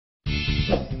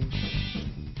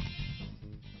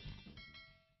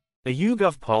A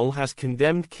YouGov poll has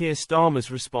condemned Keir Starmer's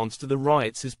response to the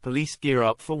riots as police gear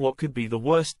up for what could be the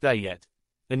worst day yet.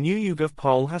 A new YouGov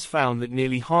poll has found that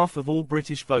nearly half of all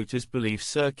British voters believe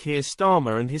Sir Keir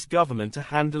Starmer and his government are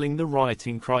handling the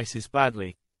rioting crisis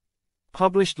badly.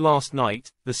 Published last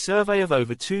night, the survey of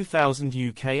over 2,000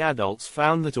 UK adults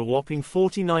found that a whopping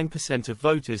 49% of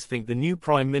voters think the new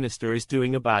Prime Minister is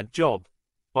doing a bad job.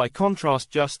 By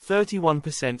contrast, just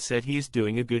 31% said he is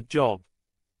doing a good job.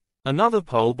 Another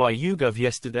poll by YouGov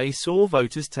yesterday saw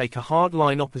voters take a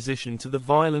hardline opposition to the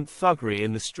violent thuggery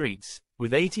in the streets,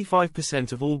 with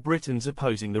 85% of all Britons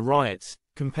opposing the riots,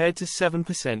 compared to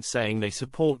 7% saying they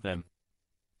support them.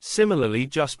 Similarly,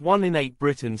 just 1 in 8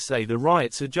 Britons say the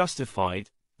riots are justified,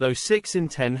 though 6 in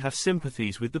 10 have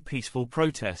sympathies with the peaceful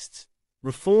protests.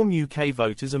 Reform UK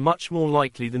voters are much more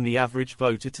likely than the average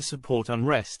voter to support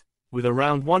unrest, with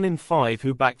around 1 in 5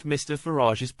 who backed Mr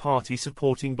Farage's party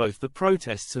supporting both the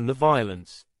protests and the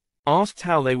violence. Asked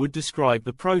how they would describe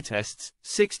the protests,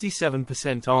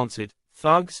 67% answered,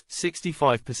 thugs,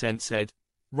 65% said,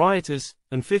 rioters,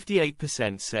 and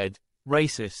 58% said,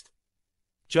 racist.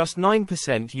 Just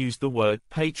 9% used the word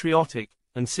patriotic,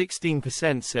 and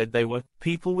 16% said they were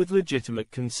people with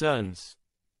legitimate concerns.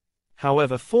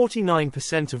 However,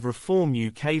 49% of Reform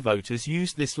UK voters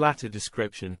used this latter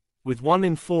description, with 1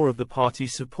 in 4 of the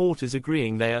party's supporters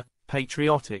agreeing they are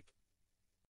patriotic.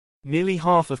 Nearly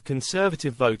half of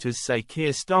Conservative voters say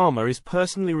Keir Starmer is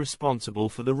personally responsible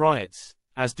for the riots,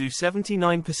 as do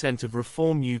 79% of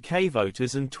Reform UK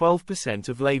voters and 12%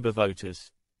 of Labour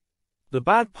voters. The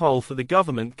bad poll for the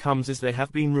government comes as they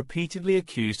have been repeatedly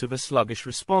accused of a sluggish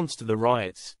response to the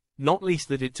riots, not least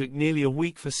that it took nearly a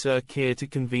week for Sir Keir to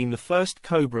convene the first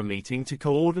Cobra meeting to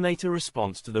coordinate a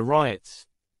response to the riots.